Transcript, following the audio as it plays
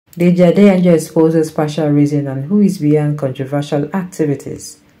Adeyanju exposes partial reason and who is behind controversial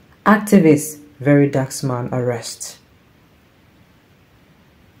activities. Activist Verydark man arrest.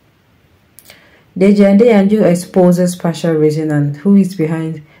 Adeyanju exposes partial reason and who is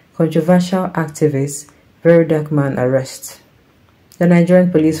behind controversial activist Verydark man arrest. The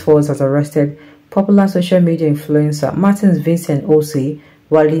Nigerian police force has arrested popular social media influencer Martins Vincent Osei,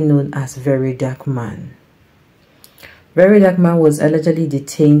 widely known as Verydark man. Verydark man was allegedly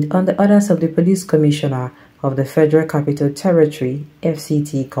detained on the orders of the police commissioner of the Federal Capital Territory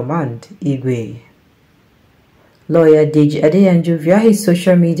FCT Command, Igwe. Lawyer Adeyanju via his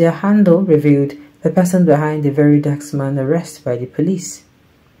social media handle revealed the person behind the Verydark man arrest by the police.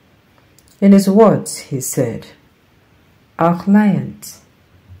 In his words, he said, "Our client,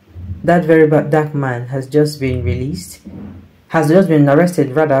 that Verydark man, has just been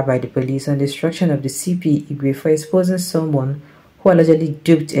arrested by the police on the instruction of the CP Igwe for exposing someone who allegedly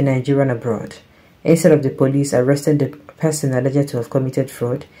duped a Nigerian abroad. Instead of the police arresting the person alleged to have committed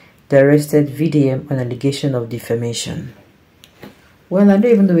fraud, they arrested VDM on allegation of defamation." Well, I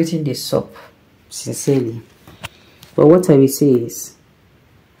don't even know what's in this soap, sincerely. But what I will say is,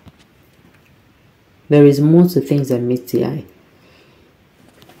 there is more to things than meets the eye.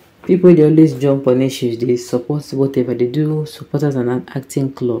 People, they always jump on issues, they support whatever they do, supporters an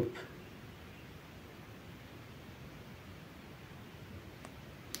acting club.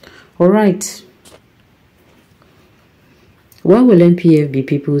 Alright. Why will NPF be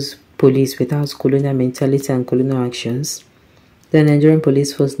people's police without colonial mentality and colonial actions? The Nigerian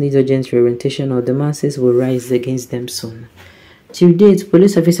police force needs urgent reorientation or the masses will rise against them soon. Till date,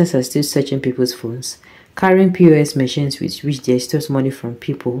 police officers are still searching people's phones, carrying POS machines with which they extort money from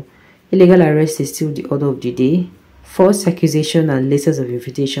people. Illegal arrest is still the order of the day. False accusation and letters of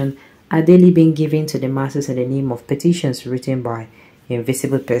invitation are daily being given to the masses in the name of petitions written by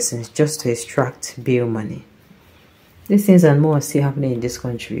invisible persons just to extract bail money. These things and more are still happening in this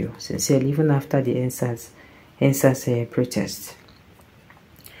country, sincerely, even after the NSAS protest.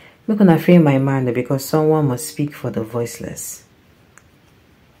 I'm not going to frame my mind because someone must speak for the voiceless.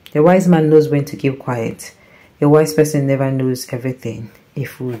 The wise man knows when to keep quiet. A wise person never knows everything. A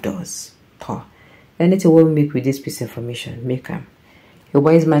fool does. Anything will make with this piece of information, make them. A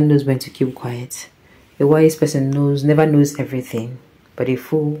wise man knows when to keep quiet. A wise person never knows everything, but a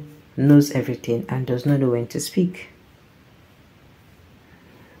fool knows everything and does not know when to speak.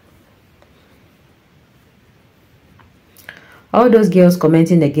 All those girls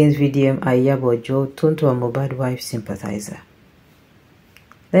commenting against VDM are Iyabo Ojo, Tonto and Mohbad wife sympathizer.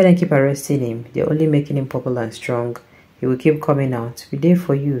 Let them keep arresting him. They're only making him popular and strong. He will keep coming out. We there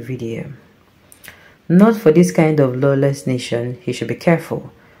for you, VDM. Not for this kind of lawless nation. He should be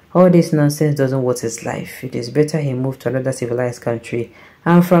careful. All this nonsense doesn't worth his life. It is better he move to another civilized country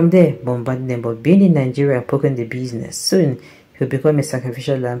and from there bombard them. But being in Nigeria and poking the business, soon he'll become a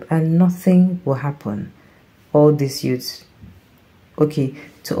sacrificial lamb and nothing will happen. All these youths,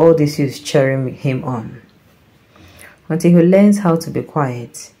 to all these youths cheering him on. Until he learns how to be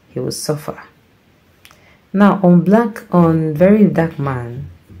quiet, he will suffer. Now, on Verydark man,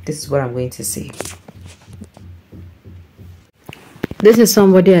 this is what I'm going to say. This is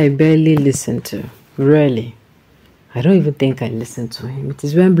somebody I barely listen to. Really. I don't even think I listen to him. It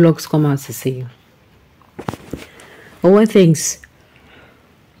is when blogs come out to say. Or when things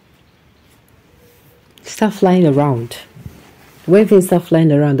start flying around. When things start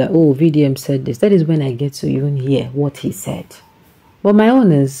flying around that, oh, VDM said this, that is when I get to even hear what he said. But my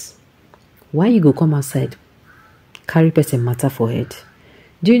own is, why you go come outside, carry person matter for head?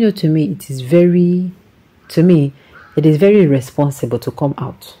 Do you know, to me, it is very irresponsible to come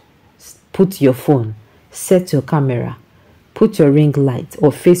out, put your phone, set your camera, put your ring light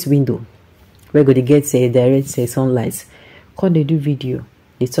or face window, where go to get direct sunlight, come they do video,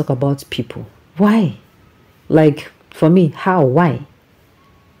 they talk about people. Why? Like, for me, how? Why?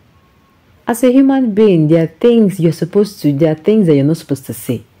 As a human being, there are things there are things that you're not supposed to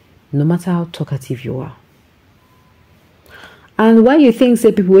say, no matter how talkative you are. And why you think,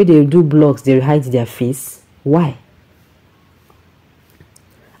 say, people, when they do blogs, they hide their face? Why?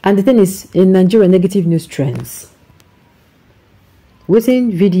 And the thing is, in Nigeria, negative news trends.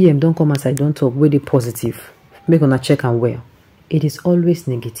 Within VDM, don't come outside, don't talk, really positive. Make on a check and well. It is always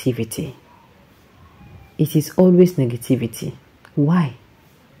negativity. It is always negativity. Why?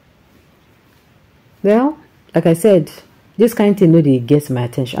 Well, like I said, this kind of thing really gets my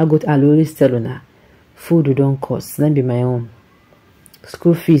attention. I'll always tell her, food don't cost. Let me be my own.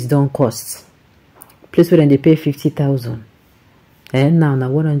 School fees don't cost. Place where they pay 50,000. And now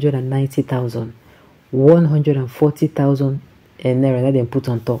 190,000. 140,000 naira that they put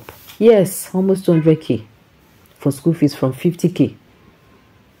on top. Yes, almost 200k for school fees from 50k.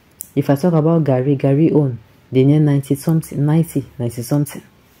 If I talk about Gary own, they near 90 something.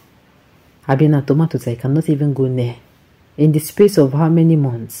 I've been at tomatoes, I cannot even go near. In the space of how many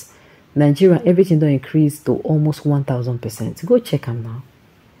months? Nigeria, everything don't increase to almost 1000%. Go check them now.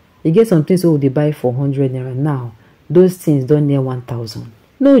 You get some things they buy for 100 naira now. Those things don't near 1000.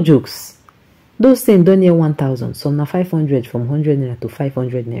 No jokes. Those things don't near 1000. Some now 500 from 100 naira to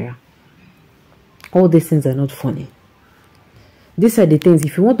 500 naira. All these things are not funny. These are the things.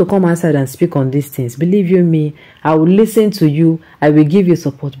 If you want to come outside and speak on these things, believe you me, I will listen to you. I will give you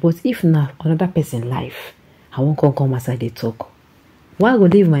support. But if not, another person life, I won't come outside. They talk. Why go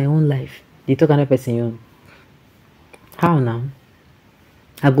live my own life? They talk another person own. How now?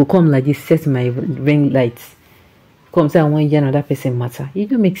 I go come like this, set my ring lights. Come say I want hear another person matter. It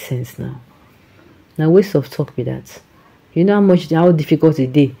don't make sense now. Now waste of talk with that. You know how difficult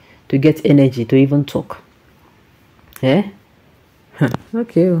it is to get energy to even talk. Eh?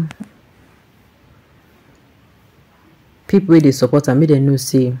 Okay. People they support and make them know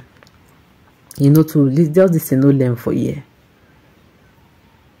say, you know, just this thing no learn for year.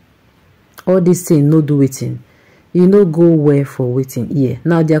 All this thing no do waiting. You know go where for waiting here.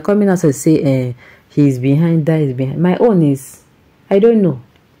 Now they are coming out and say he's behind, that is behind. My own is I don't know.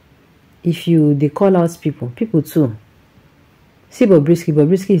 If they call out people too. See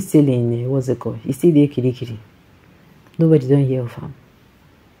Bobrisky is still in what's it called? He's still there kiri. Nobody don't hear of him.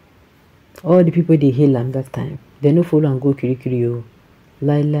 All the people they hail him that time. They no follow and go kiri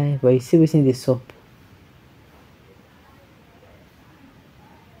lie, but you see what's in the shop.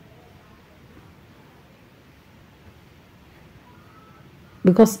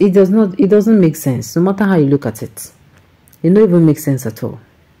 Because it doesn't make sense. No matter how you look at it. It don't even make sense at all.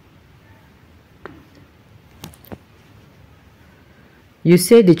 You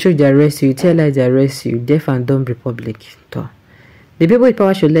say the truth, they arrest you. You tell lies, they arrest you. Deaf and dumb republic. The people with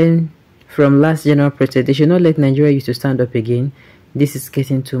power should learn from last general protest. They should not let Nigeria use to stand up again. This is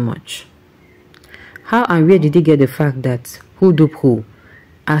getting too much. How and where did he get the fact that who dupe who?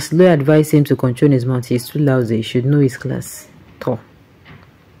 As lawyer advised him to control his mouth, he is too lousy. He should know his class.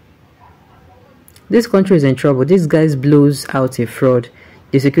 This country is in trouble. This guy blows out a fraud.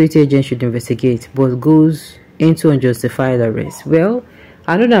 The security agent should investigate, but goes into unjustified arrest. Well,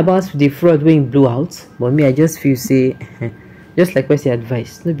 I don't know about the fraud when blew out, but me, I just feel say, just like what's the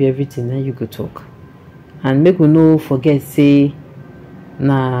advice, not be everything, now you go talk. And make we no forget, say,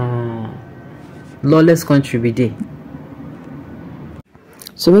 nah, lawless country be there.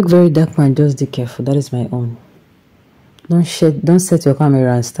 So make very dark man, just be careful. That is my own. Don't set your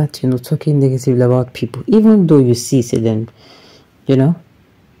camera and start, talking negatively about people. Even though you see them, them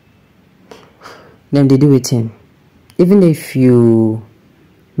they do it in. Even if no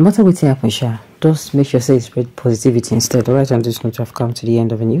matter what happens, just make sure you spread positivity instead. Alright, I'm just going to have come to the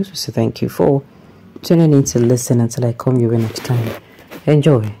end of the news. So thank you for tuning in to listen until I come your way next time.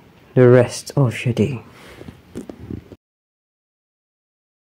 Enjoy the rest of your day.